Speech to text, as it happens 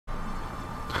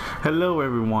Hello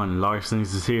everyone,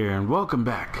 Larcenies is here and welcome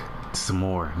back to some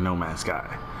more No Man's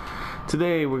Sky.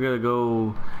 Today we're gonna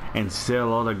go and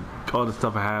sell all the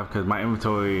stuff I have because my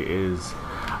inventory is,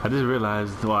 I just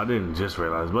realized, well I didn't just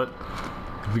realize, but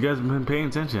if you guys have been paying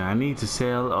attention, I need to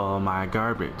sell all my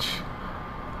garbage.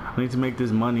 I need to make this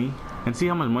money and see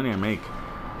how much money I make.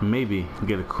 Maybe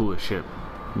get a cooler ship.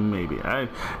 Maybe.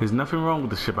 There's nothing wrong with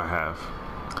the ship I have.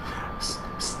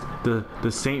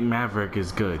 The Saint Maverick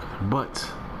is good, but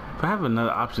if I have another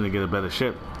option to get a better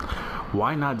ship,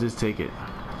 why not just take it?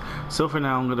 So for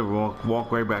now, I'm gonna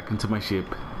walk right back into my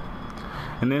ship,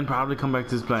 and then probably come back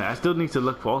to this planet. I still need to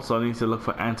look for. Also, I need to look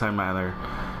for antimatter,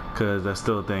 cause that's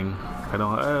still a thing. I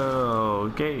don't. Oh,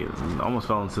 okay. Almost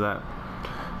fell into that.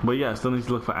 But yeah, I still need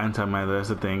to look for antimatter. That's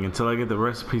the thing. Until I get the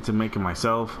recipe to make it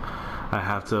myself, I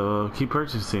have to keep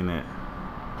purchasing it.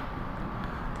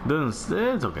 It's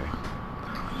okay.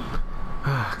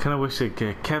 Kind of wish they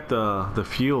kept the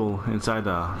fuel inside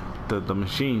the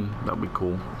machine. That'd be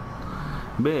cool.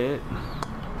 But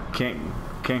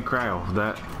can't cry off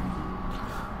that.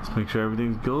 Let's make sure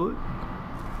everything's good.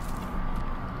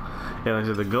 Yeah, like I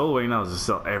said, the goal right now is to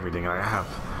sell everything. Like, I have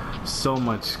so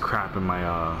much crap in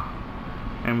my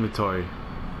inventory.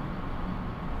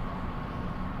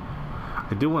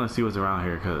 I do want to see what's around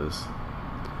here, cause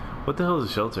what the hell is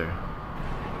a shelter?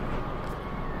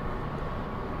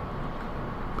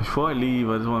 Before I leave,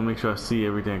 I just want to make sure I see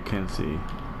everything I can see.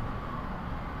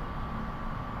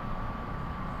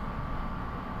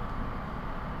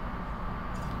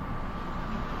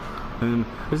 And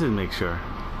let's just make sure.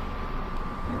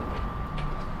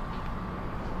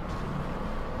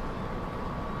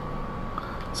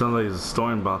 Sounds like there's a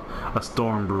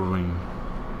storm brewing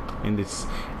in this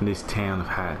town of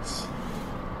hats.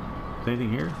 Is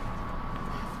anything here?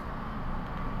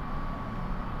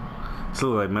 It's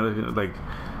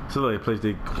like a place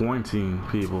they quarantine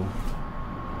people.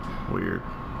 Weird.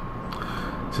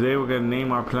 Today we're gonna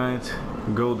name our planet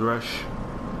Gold Rush.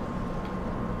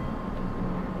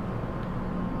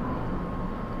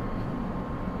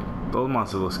 Those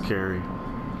monsters look scary.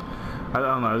 I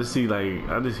don't know. I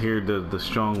just hear the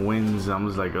strong winds. I'm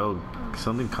just like, oh,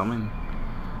 something coming.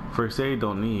 First aid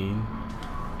don't need.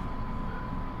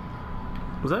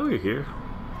 Was that over here?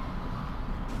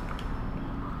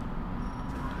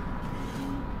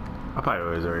 I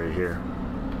probably was already here.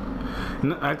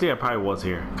 No, I think I probably was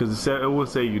here because it will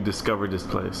say you discovered this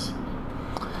place.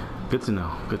 Good to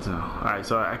know. Good to know. All right,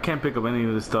 so I can't pick up any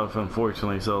of this stuff,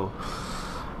 unfortunately. So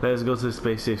let's go to the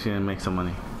space station and make some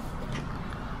money.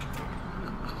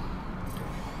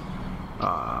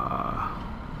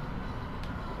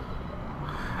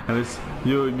 And it's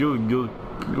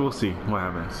you'll see what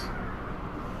happens.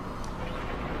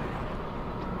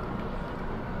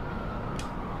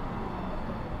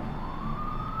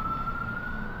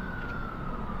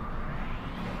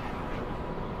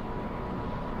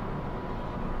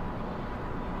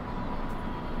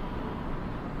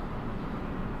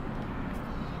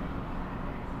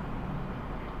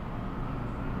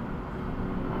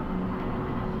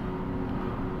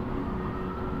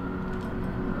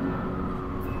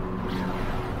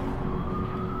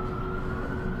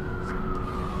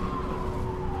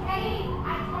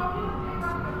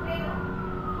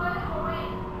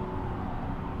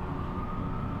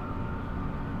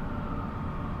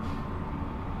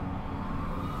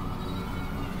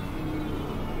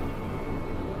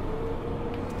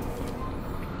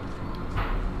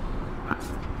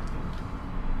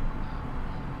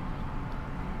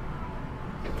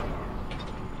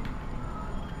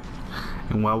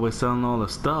 And while we're selling all the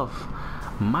stuff,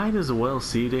 might as well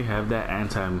see they have that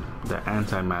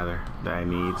antimatter that I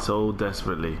need so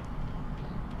desperately.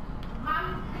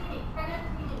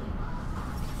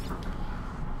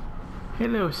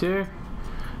 Hello, sir.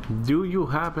 Do you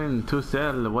happen to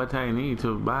sell what I need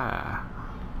to buy?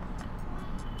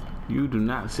 You do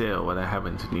not sell what I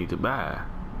happen to need to buy.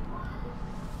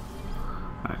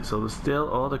 Alright, so there's still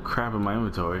all the crap in my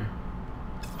inventory.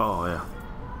 Oh yeah.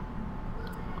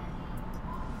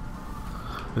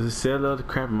 There's still all the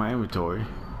crap in my inventory.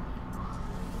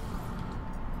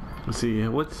 Let's see,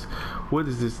 what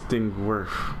is this thing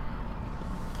worth?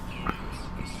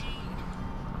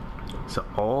 So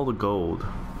all the gold.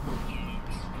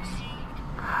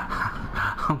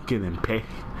 I'm getting paid.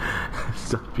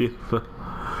 So beautiful.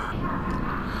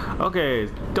 Okay,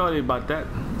 sorry about that.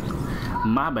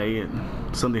 My bad.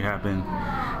 Something happened.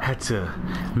 Had to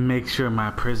make sure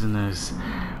my prisoners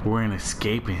weren't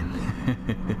escaping.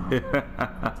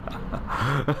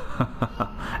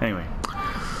 Anyway,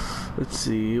 let's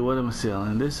see what am I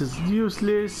selling. This is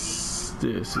useless.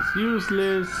 This is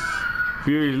useless. If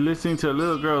you're listening to a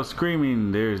little girl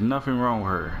screaming, there's nothing wrong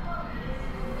with her.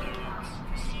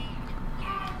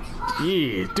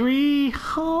 Yeah,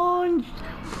 300.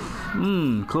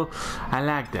 Cool. I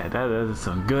like that. That is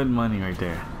some good money right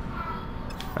there.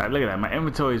 Alright, look at that. My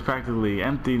inventory is practically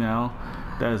empty now.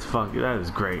 That is that is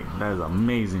great. That is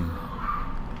amazing.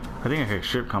 I think I heard a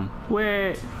ship come.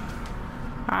 Wait.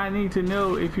 I need to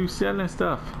know if you selling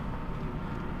stuff.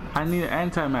 I need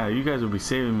an antimatter. You guys will be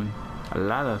saving me a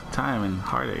lot of time and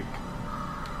heartache.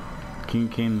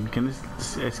 Can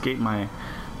this escape my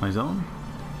zone?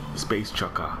 Space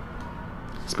trucker.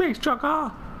 Space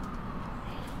trucker.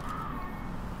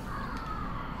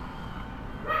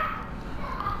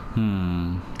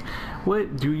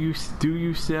 What do you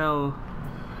sell?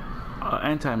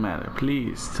 Antimatter.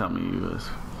 Please tell me you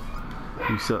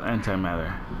sell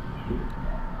antimatter.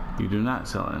 You do not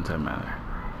sell antimatter.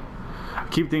 I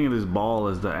keep thinking this ball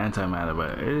is the antimatter,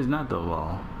 but it is not the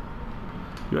ball.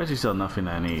 You actually sell nothing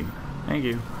I need. Thank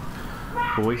you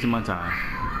for wasting my time.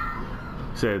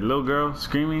 Said little girl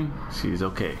screaming. She's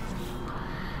okay.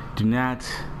 Do not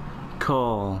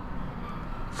call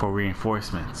for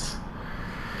reinforcements.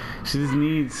 She just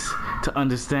needs to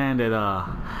understand that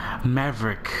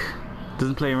Maverick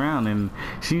doesn't play around, and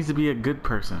she needs to be a good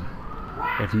person.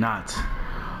 If not,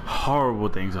 horrible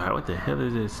things will happen. What the hell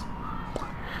is this?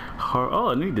 Oh,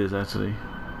 I need this actually.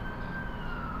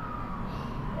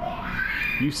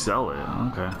 You sell it,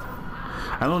 okay.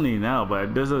 I don't need it now,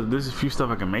 but there's a few stuff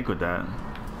I can make with that.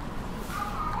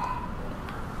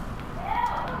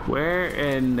 Where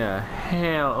in the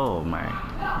hell? Oh my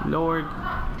lord!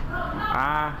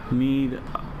 I need.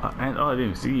 And oh, I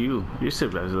didn't see you. Your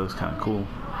ship actually looks kind of cool.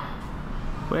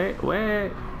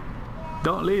 Wait!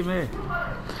 Don't leave me.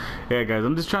 Yeah, guys,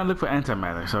 I'm just trying to look for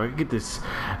antimatter so I can get this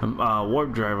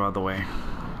warp drive out of the way.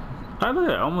 I look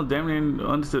at it, almost damn near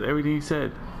understood everything he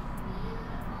said.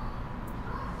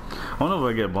 I don't know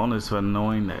if I get a bonus for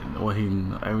knowing that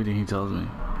everything he tells me.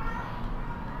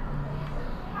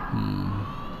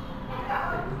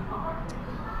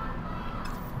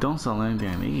 Don't sell anything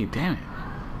I need. Damn it!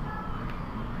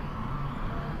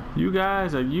 You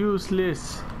guys are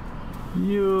useless.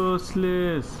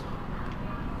 Useless.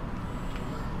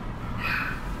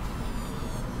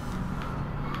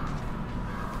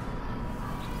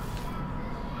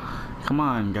 Come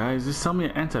on, guys, just sell me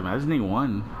an antimatter. I just need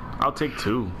one. I'll take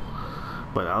two,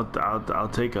 but I'll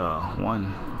take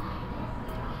one.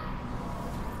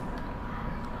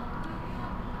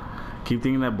 Keep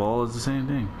thinking that ball is the same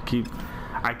thing.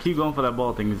 I keep going for that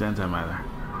ball thinking it's antimatter.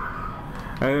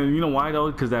 And you know why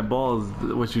though? Because that ball is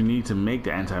what you need to make the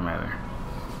antimatter.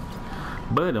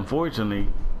 But unfortunately,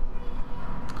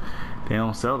 they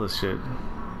don't sell this shit.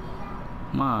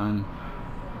 Come on.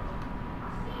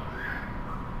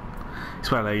 It's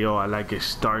probably like, yo, I like your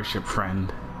starship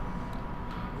friend.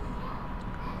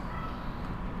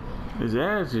 It's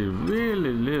actually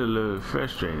really little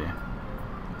frustrating.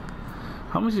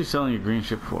 How much are you selling your green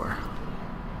ship for?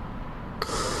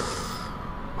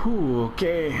 Ooh,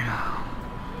 okay.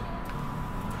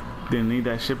 Didn't need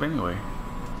that ship anyway.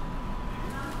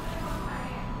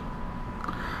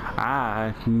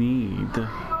 I need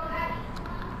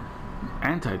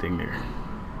anti-dinger.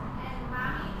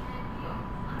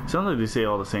 Sounds like they say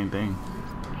all the same thing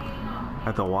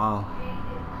after a while.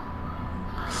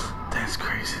 That's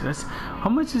crazy. How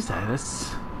much is that?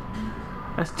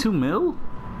 That's 2 mil?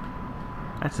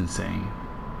 That's insane.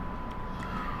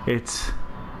 It's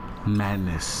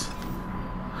madness.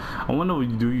 I wonder,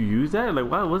 do you use that?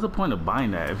 Like, what's the point of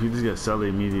buying that if you just gotta sell it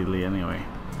immediately anyway?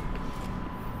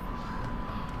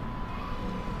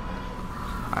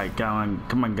 Alright,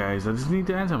 come on guys, I just need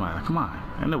the antimatter. Come on.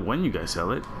 I know when you guys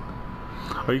sell it.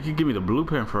 Or you could give me the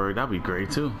blueprint for it, that'd be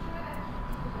great too.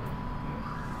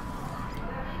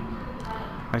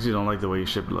 I actually don't like the way your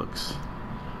ship looks.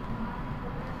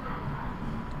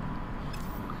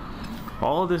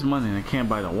 All this money and I can't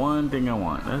buy the one thing I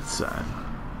want. That's sad.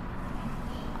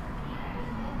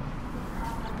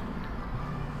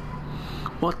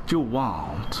 What you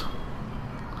want?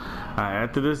 Alright,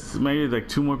 after this, maybe like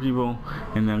 2 more people,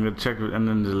 and then I'm gonna check it, and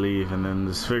then just leave, and then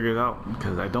just figure it out,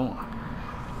 because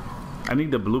I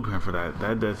need the blueprint for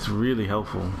that. That's really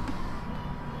helpful.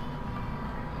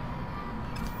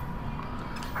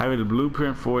 Having the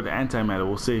blueprint for the antimatter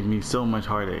will save me so much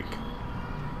heartache.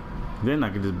 Then I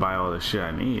can just buy all the shit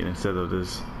I need instead of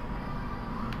just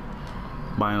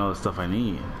buying all the stuff I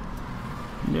need.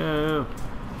 Yeah.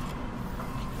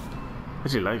 I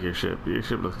actually like your ship. Your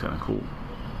ship looks kind of cool.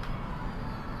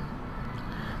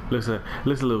 Looks a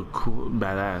little cool,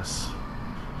 badass.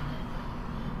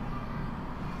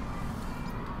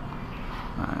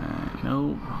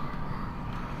 Nope.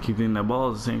 Keep thinking that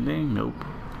ball is the same thing? Nope.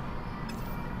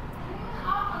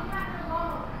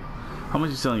 How much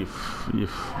you selling your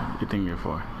thing here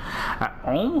for? I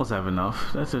almost have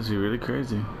enough. That's actually really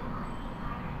crazy.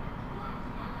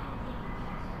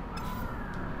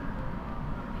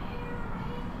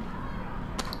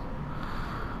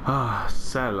 Ah,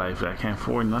 sad life. I can't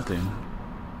afford nothing.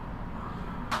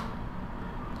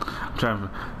 I'm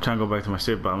trying to go back to my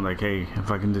ship, but I'm like, hey,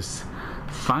 if I can just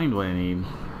find what I need,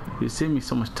 it save me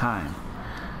so much time.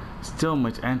 Still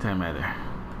much antimatter.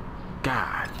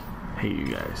 God, hate you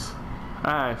guys.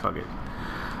 Alright, fuck it.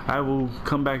 I will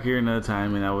come back here another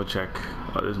time and I will check.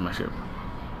 Oh, this is my ship.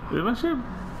 Is it my ship?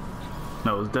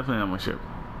 No, it's definitely not my ship.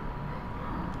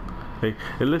 Hey,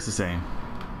 it looks the same.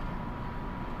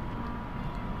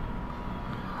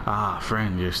 Ah,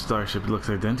 friend, your starship looks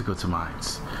identical to mine.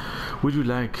 Would you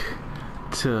like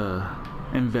to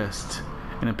invest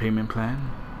in a payment plan?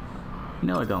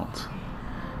 No, I don't.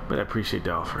 But I appreciate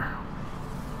the offer.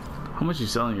 How much are you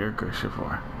selling your ship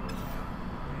for?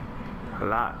 A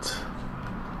lot.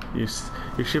 Your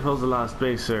ship holds a lot of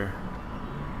space, sir.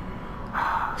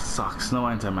 Sucks. No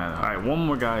antimatter. Alright, one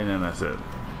more guy and then that's it.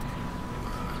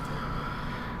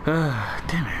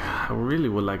 Damn it. I really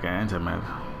would like an antimatter.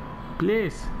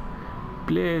 Please.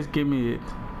 Please give me it.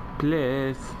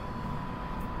 Please.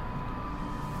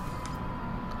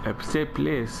 I said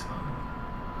please.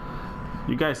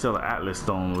 You guys sell Atlas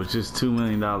Stone, which is $2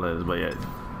 million, but yet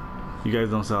you guys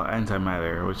don't sell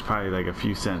antimatter, which is probably like a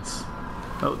few cents.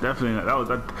 Oh, definitely not.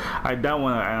 That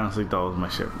one I honestly thought was my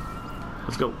ship.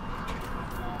 Let's go.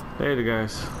 Later,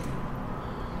 guys.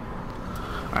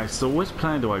 Alright, so which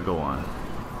planet do I go on?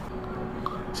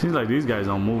 Seems like these guys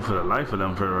don't move for the life of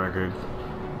them, for the record.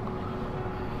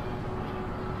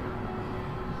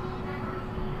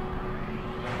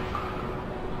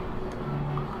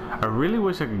 I really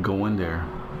wish I could go in there.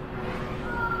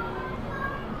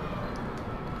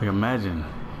 Like, imagine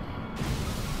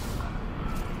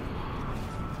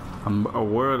a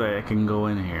world that I can go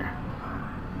in here.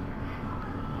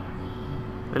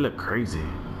 They look crazy.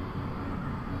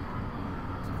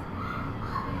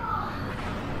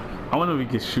 I wonder if we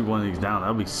could shoot one of these down.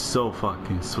 That'd be so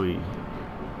fucking sweet.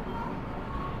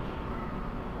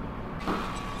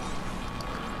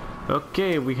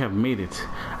 Okay, we have made it.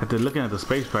 After looking at the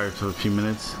space pirates for a few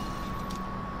minutes.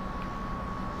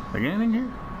 Like anything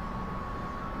here?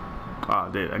 Oh,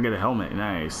 dude, I get a helmet.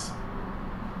 Nice.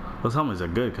 Those helmets are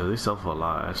good because they sell for a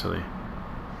lot, actually.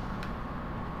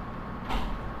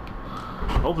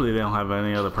 Hopefully they don't have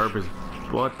any other purpose.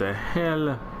 What the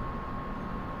hell?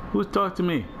 Who's talking to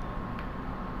me?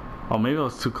 Oh, maybe I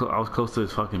was too close. I was close to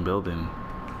this fucking building.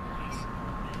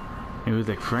 It was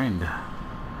like, friend,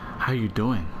 how you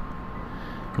doing?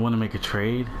 You want to make a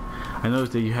trade? I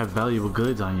noticed that you have valuable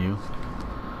goods on you.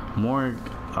 More.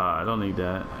 I don't need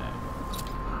that.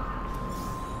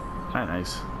 Ah,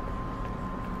 nice.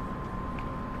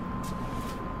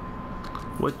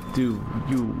 What do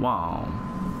you want?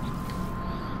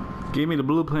 Give me the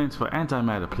blueprints for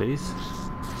antimatter, please.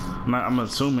 I'm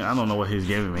assuming, I don't know what he's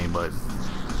giving me, but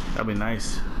that'd be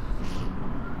nice.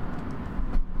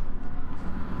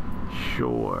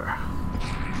 Sure.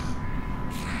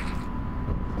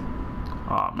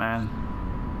 Oh man.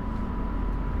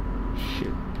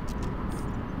 Shit.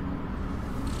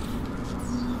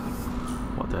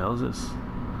 What the hell is this?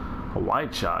 A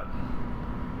white shot.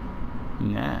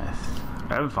 Yes.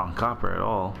 I haven't found copper at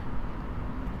all.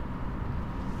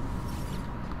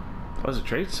 What's a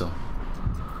trade still?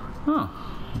 Huh.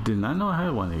 Did not know I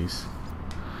had one of these.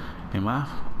 Am I?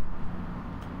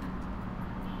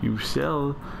 You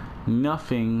sell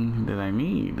nothing that I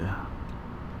need.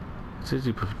 It's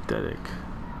actually pathetic.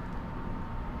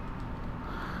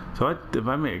 So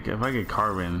if I get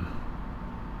carbon,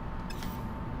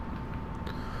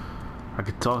 I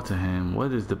could talk to him.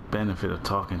 What is the benefit of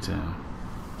talking to him?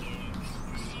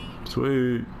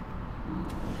 Sweet.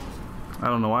 I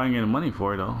don't know why I'm getting money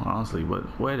for it though, honestly, but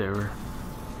whatever.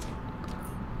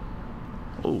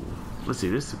 Oh, let's see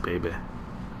this baby.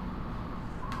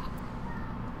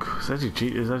 It's actually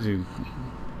cheap. It's actually.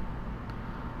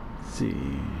 Let's see.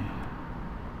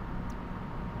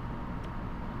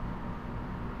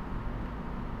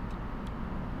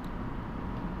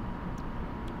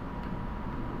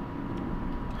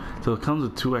 So it comes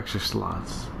with 2 extra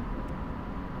slots.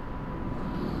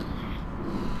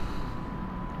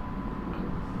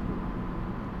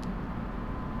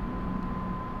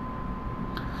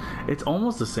 It's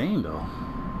almost the same though.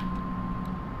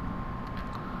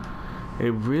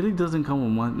 It really doesn't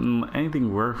come with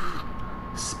anything worth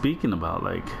speaking about.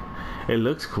 Like, it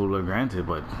looks cooler, granted,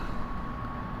 but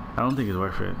I don't think it's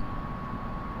worth it.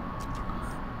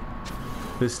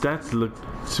 The stats look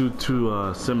too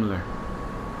similar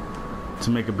to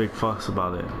make a big fuss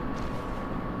about it.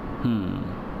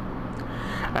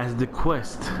 As the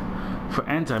quest for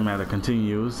antimatter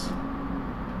continues,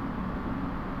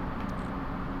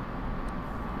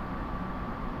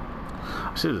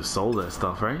 I should have sold that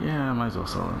stuff, right? Yeah, I might as well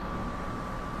sell it.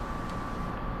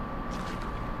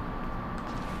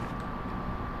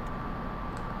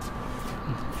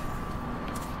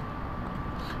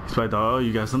 He's like, oh,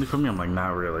 you got something for me? I'm like, not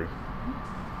really.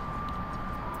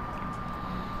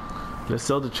 Let's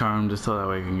sell the charm just so that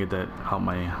way I can get that out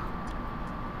my...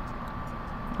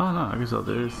 Oh no, I can sell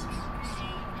this.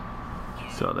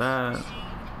 Sell that.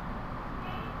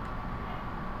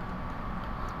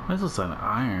 Might as well sell an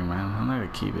iron, man. I'm not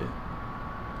gonna keep it.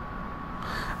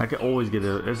 I can always get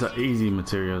it. It's an easy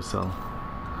material to sell.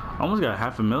 Almost got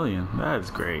 500,000.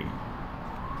 That's great.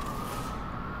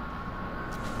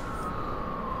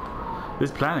 This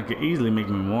planet could easily make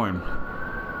me warm.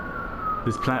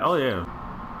 This planet, oh yeah.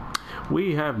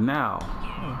 We have now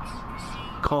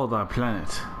called our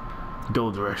planet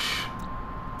Gold Rush.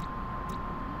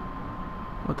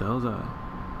 What the hell is that?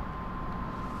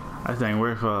 That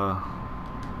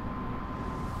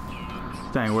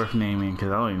ain't worth naming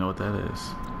because I don't even know what that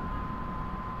is.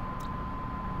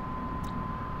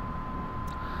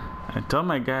 I told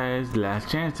my guys last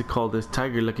chance to call this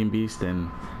tiger looking beast and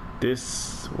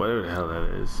this whatever the hell that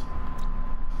is.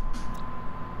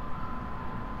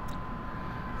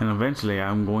 And eventually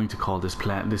I'm going to call this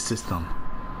system.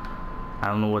 I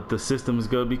don't know what the system is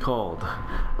going to be called,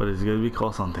 but it's going to be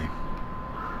called something.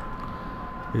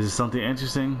 Is it something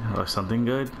interesting or something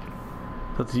good?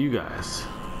 It's up to you guys.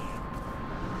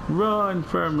 Run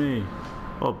for me.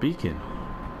 Oh, beacon.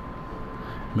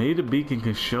 Maybe the beacon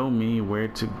can show me where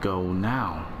to go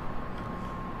now.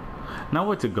 Not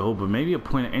where to go, but maybe a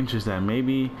point of interest that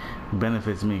maybe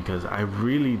benefits me, because I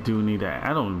really do need that.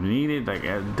 I don't need it like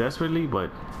desperately,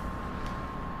 but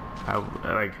I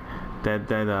like that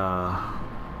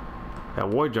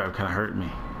ward drive kind of hurt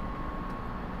me.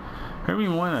 Hurt me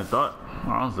more than I thought,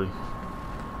 honestly.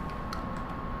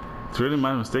 It's really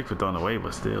my mistake for throwing it away,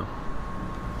 but still.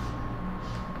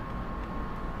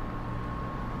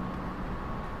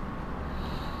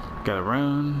 Gotta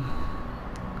run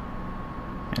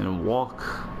and walk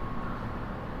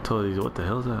to these. What the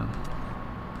hell is that?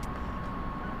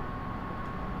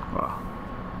 Wow.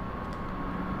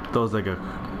 That was like a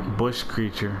bush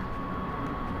creature.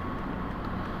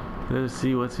 Let's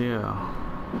see what's here.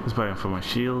 This is probably for my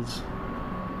shields.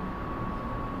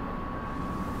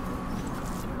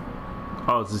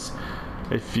 Oh, it's just,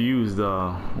 it fused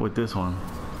with this one.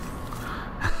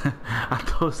 I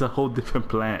thought it was a whole different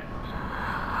plant.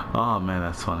 Oh man,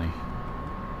 that's funny.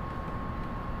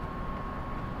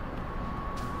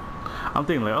 I'm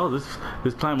thinking like, oh, this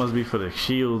plant must be for the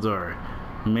shields or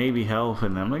maybe health,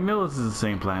 and I'm like, no, this is the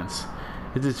same plants.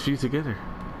 It just fused together.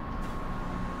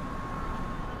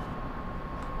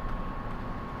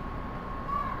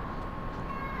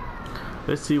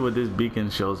 Let's see what this beacon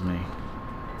shows me.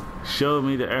 Show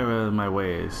me the error of my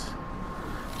ways.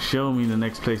 Show me the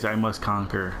next place I must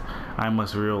conquer. I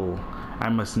must rule. I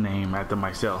must name after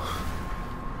myself.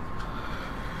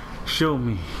 Show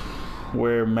me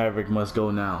where Maverick must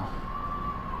go now.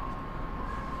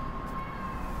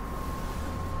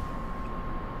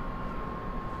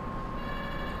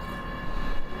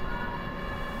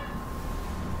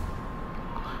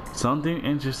 Something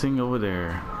interesting over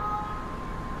there.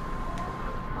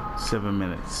 7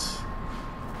 minutes.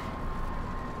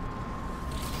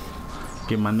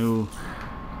 Get my new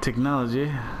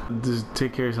technology. Just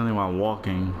take care of something while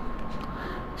walking.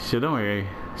 So don't worry.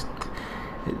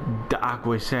 The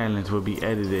awkward silence will be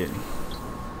edited.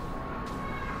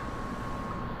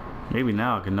 Maybe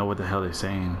now I can know what the hell they're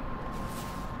saying.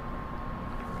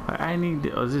 I need.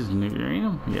 Oh, is this new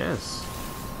uranium? Yes.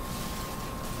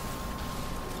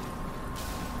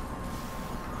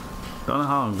 Don't know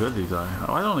how good these are.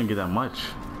 Oh, I don't even get that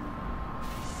much.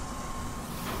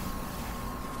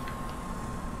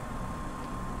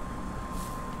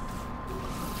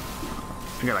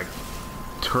 I got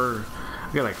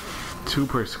like 2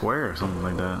 per square or something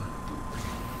like that.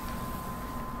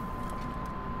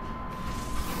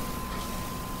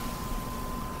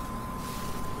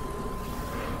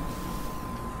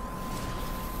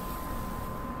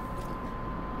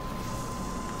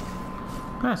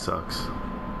 That sucks.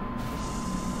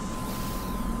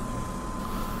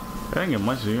 I didn't get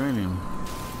much uranium.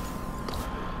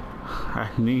 I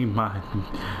need my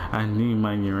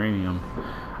uranium.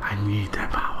 I need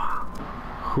that power.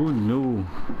 Who knew?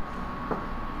 I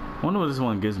wonder what this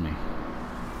one gives me.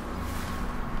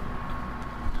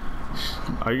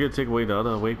 Are you gonna take away the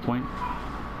other waypoint?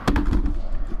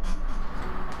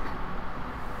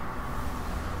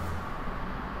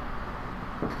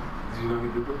 Did you know he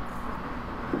did that?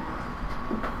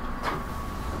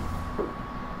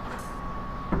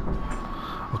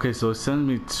 Okay, so it sends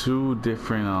me two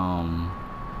different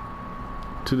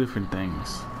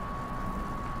things.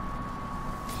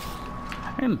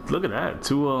 And look at that,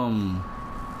 two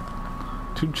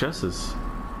chests.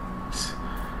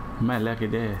 Might like it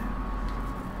there.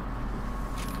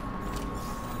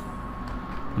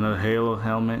 Another Halo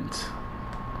helmet.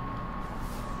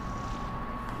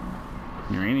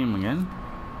 Uranium again?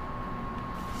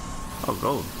 Oh,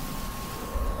 gold.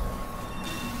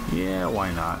 Yeah,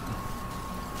 why not?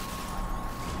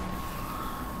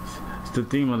 It's the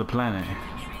theme of the planet.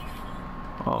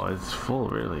 Oh, it's full,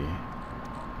 really.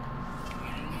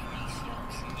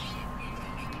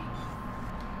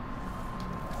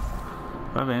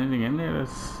 Do I have anything in there?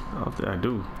 That's out there. I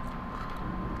do.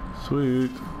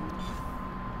 Sweet.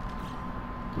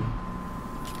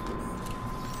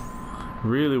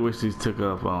 Really wish these took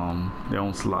up their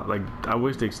own slot. Like, I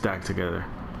wish they stacked together.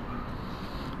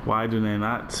 Why do they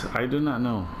not? I do not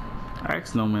know.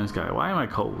 Ask No Man's Sky. Why am I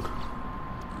cold?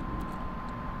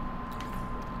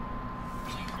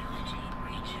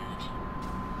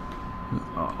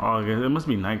 Oh, it must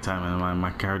be nighttime and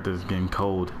my character is getting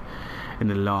cold in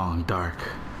the long dark.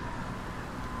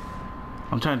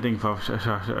 I'm trying to think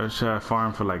if should I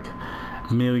farm for like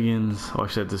millions or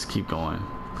should I just keep going?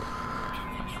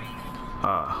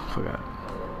 Forgot.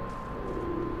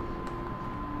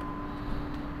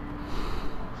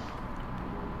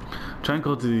 Try and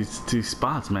go to these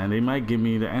spots, man. They might give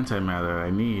me the antimatter I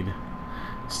need.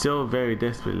 Still very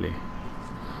desperately.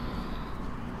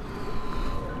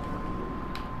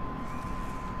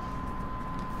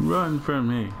 Run from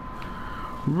me.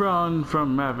 Run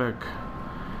from Maverick.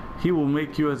 He will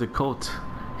make you as a coat.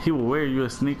 He will wear you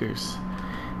as sneakers.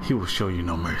 He will show you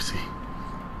no mercy.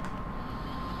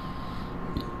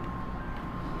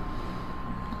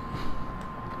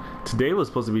 Today was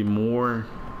supposed to be more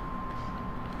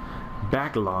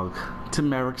backlog to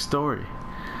Maverick's story,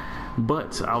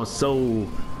 but I was so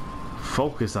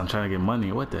focused on trying to get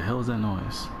money. What the hell is that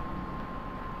noise?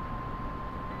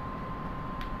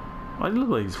 Why does it look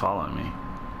like he's following me?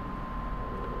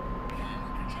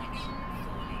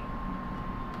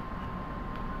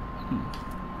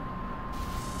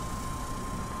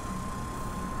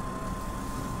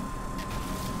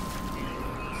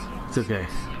 It's okay.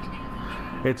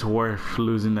 It's worth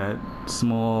losing that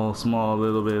small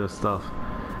little bit of stuff,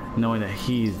 knowing that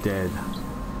he's dead.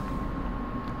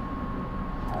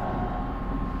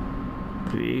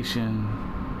 Creation.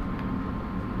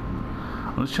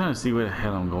 I'm just trying to see where the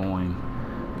hell I'm going.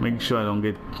 Making sure I don't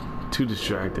get too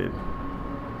distracted.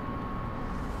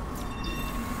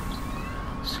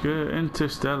 Screw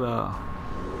Interstellar.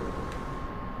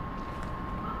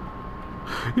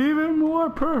 Even more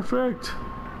perfect.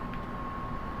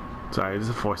 Sorry, this is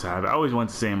a force I have. I always want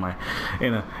to say in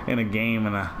a game,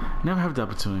 and I never have the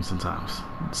opportunity sometimes.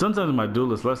 Sometimes in my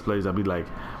duelist let's plays, I'll be like,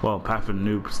 well, Path of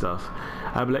Noob stuff.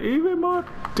 I'll be like, even more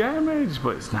damage,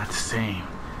 but it's not the same.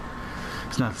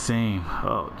 It's not the same.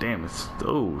 Oh, damn, it's,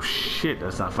 oh shit,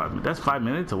 that's not 5 minutes. That's 5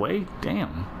 minutes away?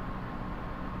 Damn.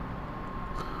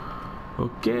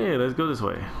 Okay, let's go this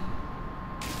way.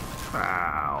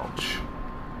 Ouch.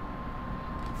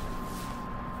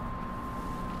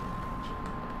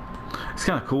 It's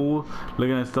kind of cool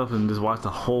looking at stuff and just watch the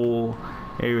whole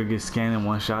area get scanned in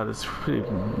one shot. It's pretty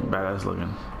badass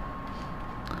looking.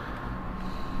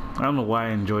 I don't know why I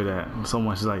enjoy that so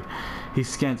much. It's like he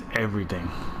scans everything.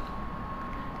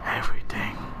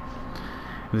 Everything.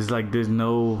 It's like there's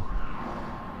no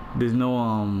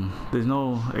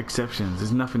exceptions.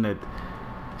 There's nothing that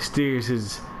steers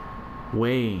his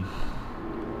way.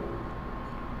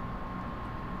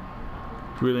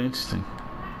 Really interesting.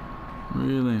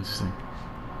 Really interesting.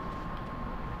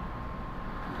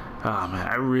 Oh man,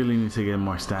 I really need to get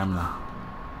more stamina,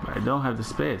 but I don't have the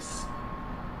space.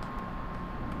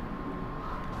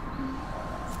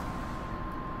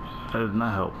 That does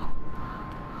not help.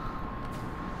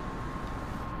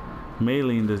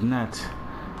 Mailing does not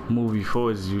move you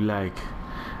forward as you like.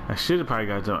 I should have probably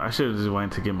got I should have just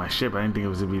went to get my ship. I didn't think it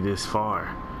was to be this far.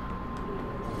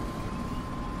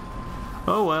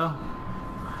 Oh well.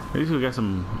 At least we got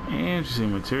some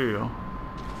interesting material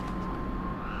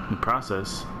in the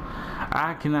process.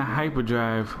 I cannot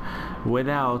hyperdrive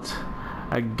without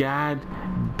a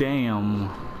goddamn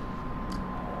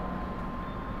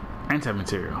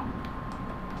anti-material.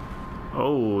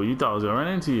 Oh, you thought I was gonna run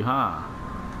into you, huh?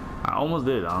 I almost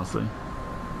did, honestly.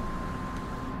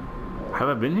 Have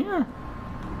I been here?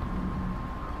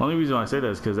 Only reason why I say that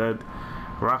is because that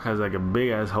rock has like a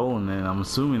big ass hole in it. I'm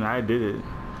assuming I did it.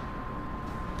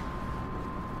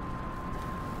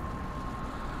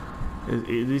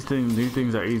 These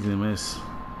things are easy to miss.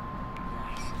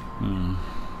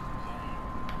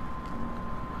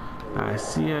 I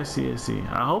see.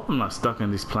 I hope I'm not stuck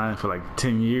on this planet for like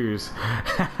 10 years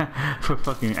for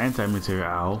fucking anti-material.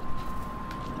 Ow.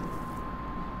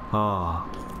 Oh.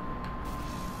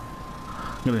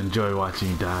 I'm gonna enjoy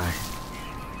watching you die.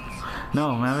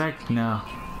 No, man, no.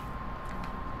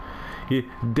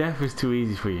 Death is too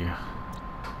easy for you.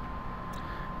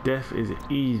 Death is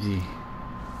easy.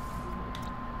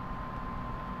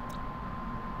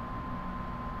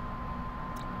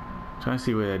 Trying to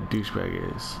see where that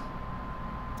douchebag is.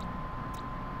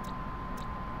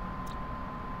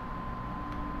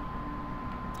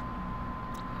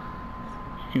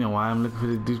 You know why I'm looking for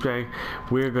this douchebag?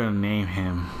 We're gonna name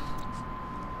him.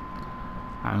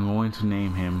 I'm going to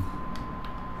name him.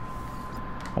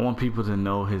 I want people to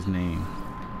know his name.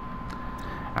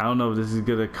 I don't know if this is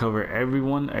gonna cover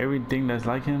everything that's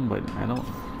like him, but I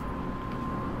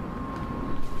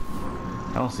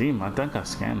don't see him. I think I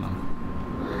scanned him.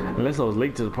 Unless I was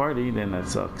late to the party, then that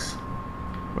sucks.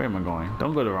 Where am I going?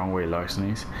 Don't go the wrong way,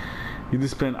 Larcenies. You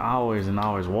just spend hours and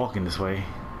hours walking this way.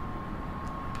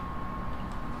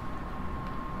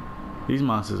 These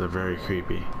monsters are very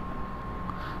creepy.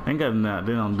 They don't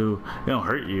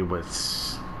hurt you, but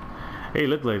they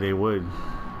look like they would.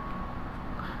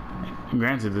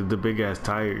 Granted, the big ass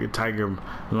tiger,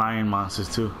 lion monsters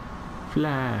too.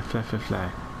 Fly.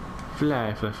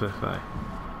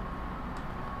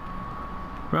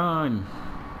 Run!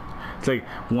 It's like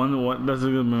one. That's a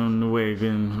good way of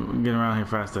getting around here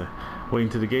faster. Waiting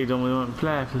till the gauge only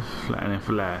fly, and then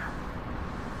fly.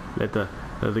 Let the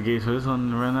gauge for this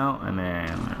one run out, and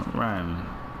then run.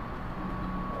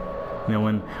 And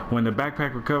then when the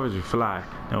backpack recovers, we fly.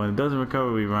 And when it doesn't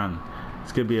recover, we run.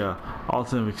 It's gonna be a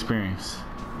ultimate experience.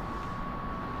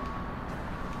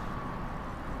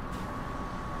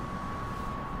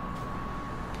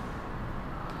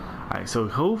 Alright, so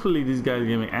hopefully these guys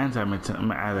give me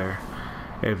antimatter.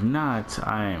 If not,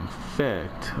 I am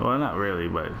fucked. Well, not really,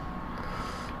 but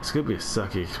it's gonna be a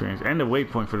sucky experience. And the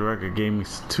waypoint for the record gave me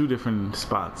 2 different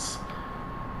spots.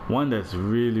 One that's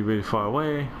really, really far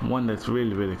away. One that's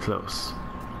really, really close.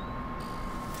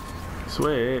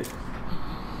 Sweat.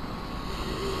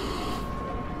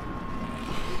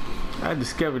 I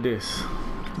discovered this.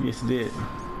 Yes, I did.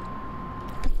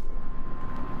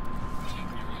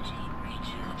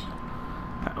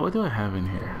 What do I have in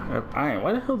here? I have iron.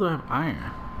 Why the hell do I have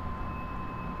iron?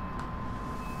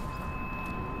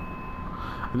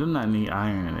 I do not need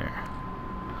iron in there.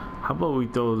 How about we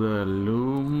throw the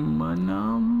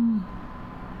aluminum?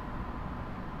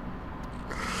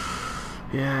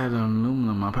 Yeah, the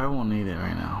aluminum. I probably won't need it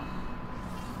right now.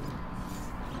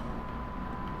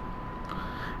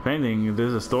 If anything,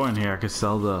 there's a store in here I could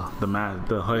sell the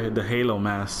halo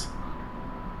mask.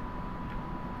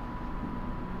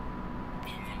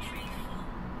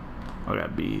 I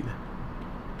got bead.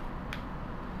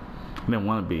 I didn't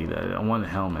want a bead. I want a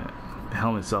helmet. The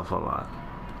helmet sells a lot.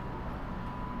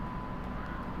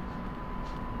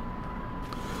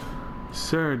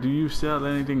 Sir, do you sell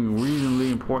anything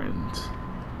reasonably important?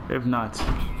 If not,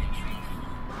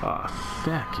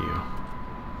 fuck you.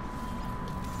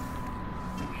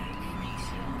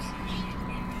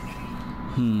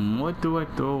 What do I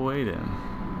throw away then?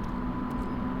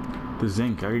 The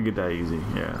zinc. I could get that easy.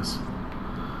 Yes.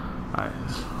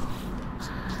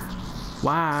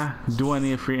 Why do I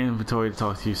need a free inventory to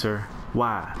talk to you, sir?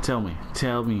 Why? Tell me.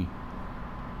 Tell me.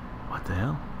 What the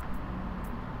hell?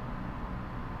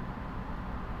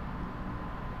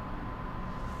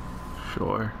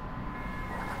 Sure.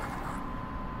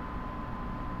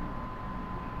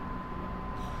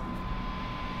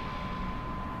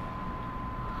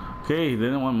 Okay, they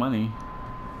didn't want money.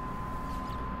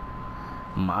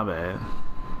 My bad.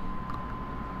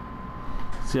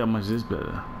 See how much this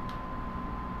better.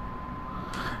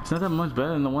 It's not that much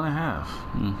better than the one I have.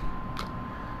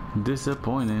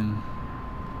 Disappointing.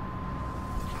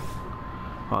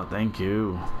 Oh, thank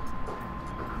you.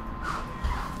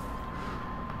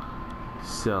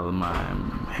 Sell my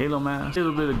halo mask. A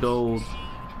little bit of gold.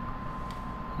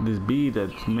 This bead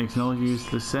that makes no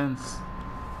useless sense.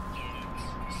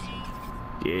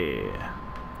 Yeah.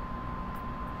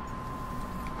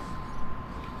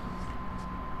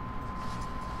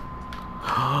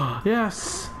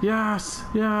 Yes, yes,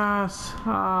 yes.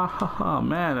 Ah,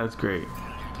 man, that's great.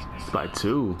 It's by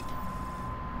 2.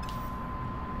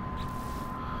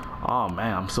 Oh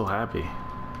man, I'm so happy.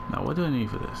 Now, what do I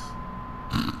need for this?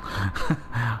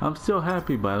 I'm still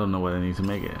happy, but I don't know what I need to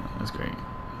make it. That's great.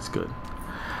 That's good.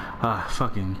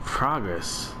 Fucking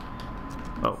progress.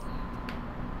 Oh.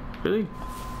 Really?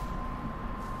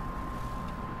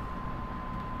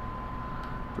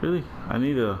 Really? I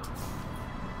need a...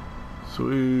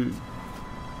 Sweet.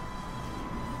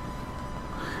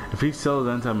 If he sells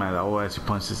antimatter, I will actually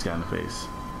punch this guy in the face.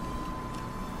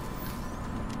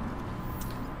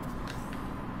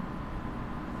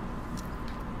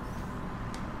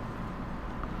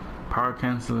 Power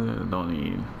canceller, don't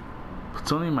need.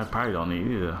 Plutonium I probably don't need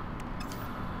either.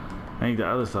 I need the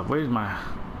other stuff. Where's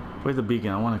the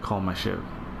beacon? I want to call my ship.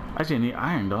 Actually I need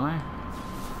iron, don't I?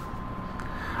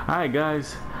 Alright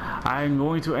guys, I'm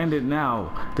going to end it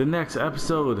now. The next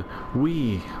episode,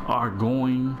 we are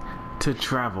going to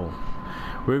travel.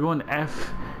 We're going to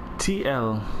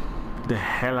FTL the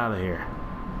hell out of here.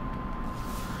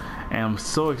 And I'm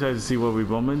so excited to see what we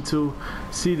bump into,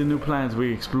 see the new planets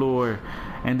we explore.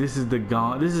 And this is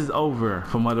this is over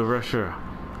for Mother Russia.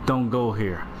 Don't go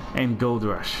here. And Gold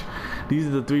Rush. These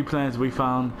are the 3 planets we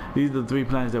found. These are the 3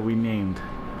 planets that we named.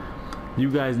 You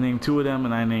guys named 2 of them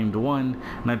and I named 1,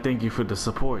 and I thank you for the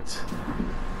support.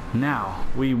 Now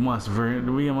we must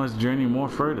journey more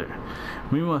further.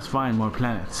 We must find more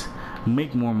planets,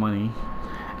 make more money,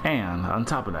 and on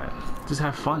top of that, just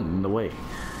have fun in the way.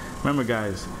 Remember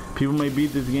guys, people may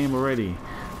beat this game already,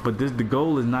 but the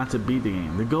goal is not to beat the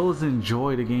game. The goal is to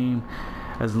enjoy the game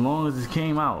as long as it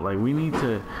came out. Like, we need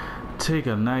to take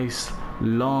a nice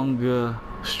longer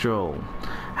stroll,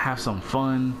 have some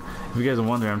fun. If you guys are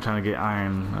wondering, I'm trying to get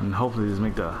iron and hopefully just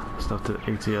make the stuff to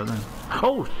ATL then.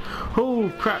 Oh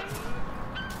crap.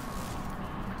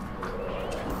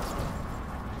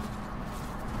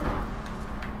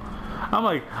 I'm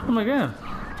like, yeah.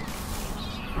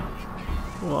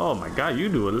 Oh my god, you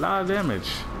do a lot of damage.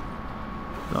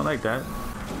 Don't like that.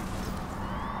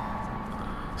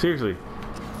 Seriously.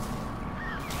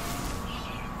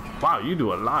 Wow, you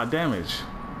do a lot of damage.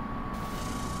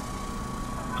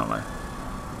 I'm like,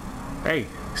 hey,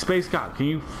 Space Cop, can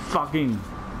you fucking...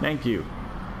 Thank you.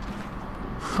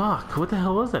 Fuck, what the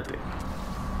hell was that thing?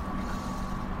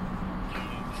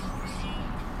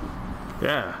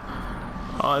 Yeah.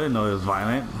 Oh, I didn't know it was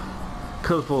violent.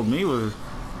 Could've fooled me with...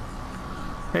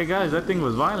 Hey guys, that thing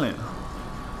was violent.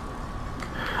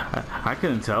 I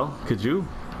couldn't tell. Could you?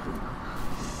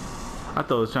 I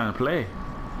thought it was trying to play.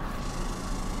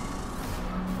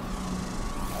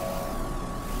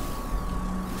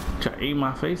 Try to eat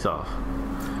my face off.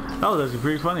 That was actually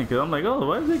pretty funny because I'm like, oh,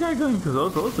 why is that guy going so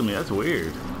close to me? That's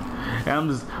weird. And I'm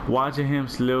just watching him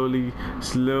slowly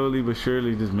but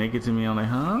surely just make it to me. I'm like,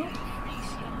 huh?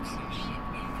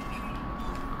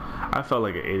 I felt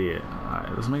like an idiot.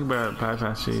 Alright, let's make better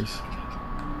bypass chase.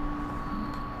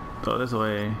 Throw this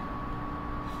away.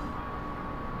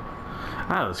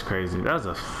 That was crazy. That was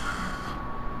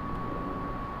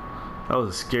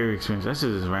a scary experience. I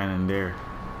should just ran in there.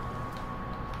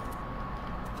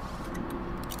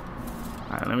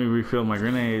 Alright, let me refill my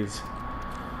grenades.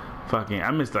 Fucking,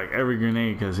 I missed like every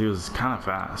grenade because he was kind of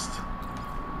fast.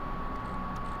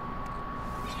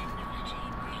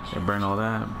 Yeah, burn all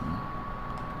that.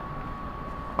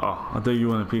 Oh, I thought you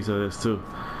wanted a piece of this too.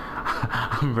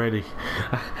 I'm ready.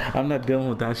 I'm not dealing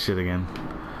with that shit again.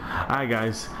 Alright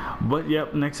guys, but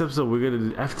yep, next episode we're gonna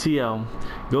do FTL.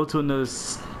 Go to another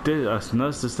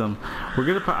system. I'm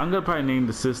gonna probably name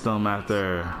the system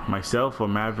after myself or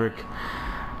Maverick.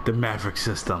 The Maverick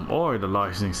system or the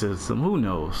Larcenies system. Who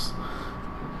knows?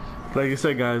 Like I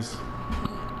said, guys,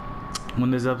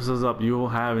 when this episode's up, you will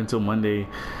have until Monday.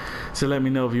 So let me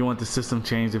know if you want the system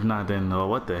changed. If not, then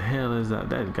what the hell is that?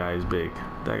 That guy is big.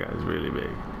 That guy is really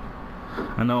big.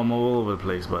 I know I'm all over the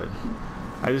place, but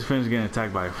I just finished getting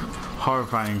attacked by a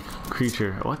horrifying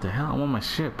creature. What the hell? I want my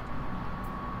ship.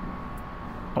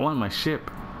 I wanted my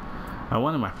ship. I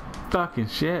wanted my fucking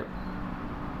ship.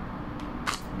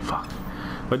 Fuck.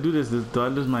 If I do this, do I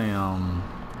lose my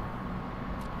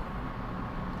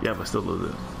yeah, but I still lose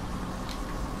it.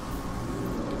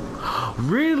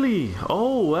 Really?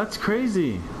 Oh, that's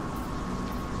crazy.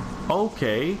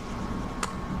 Okay.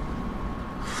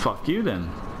 Fuck you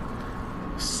then.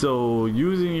 So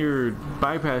using your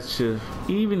bypass shift,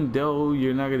 even though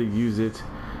you're not gonna use it,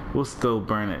 will still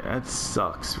burn it. That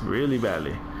sucks really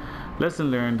badly.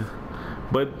 Lesson learned.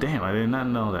 But damn, I did not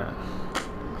know that.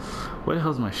 Where the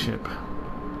hell's my ship?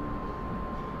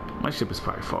 My ship is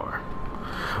probably far.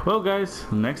 Well guys,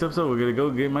 next episode we're gonna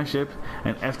go get my ship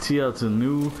and FTL to a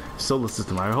new solar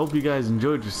system. I hope you guys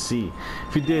enjoyed your sea.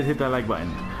 If you did, hit that like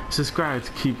button. Subscribe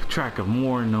to keep track of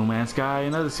more No Man's Sky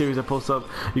and other series I post up.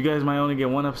 You guys might only get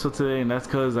one episode today, and that's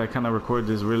because I kind of recorded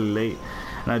this really late.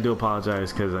 And I do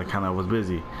apologize because I kind of was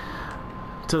busy.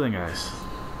 Till then, guys,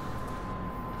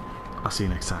 I'll see you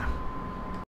next time.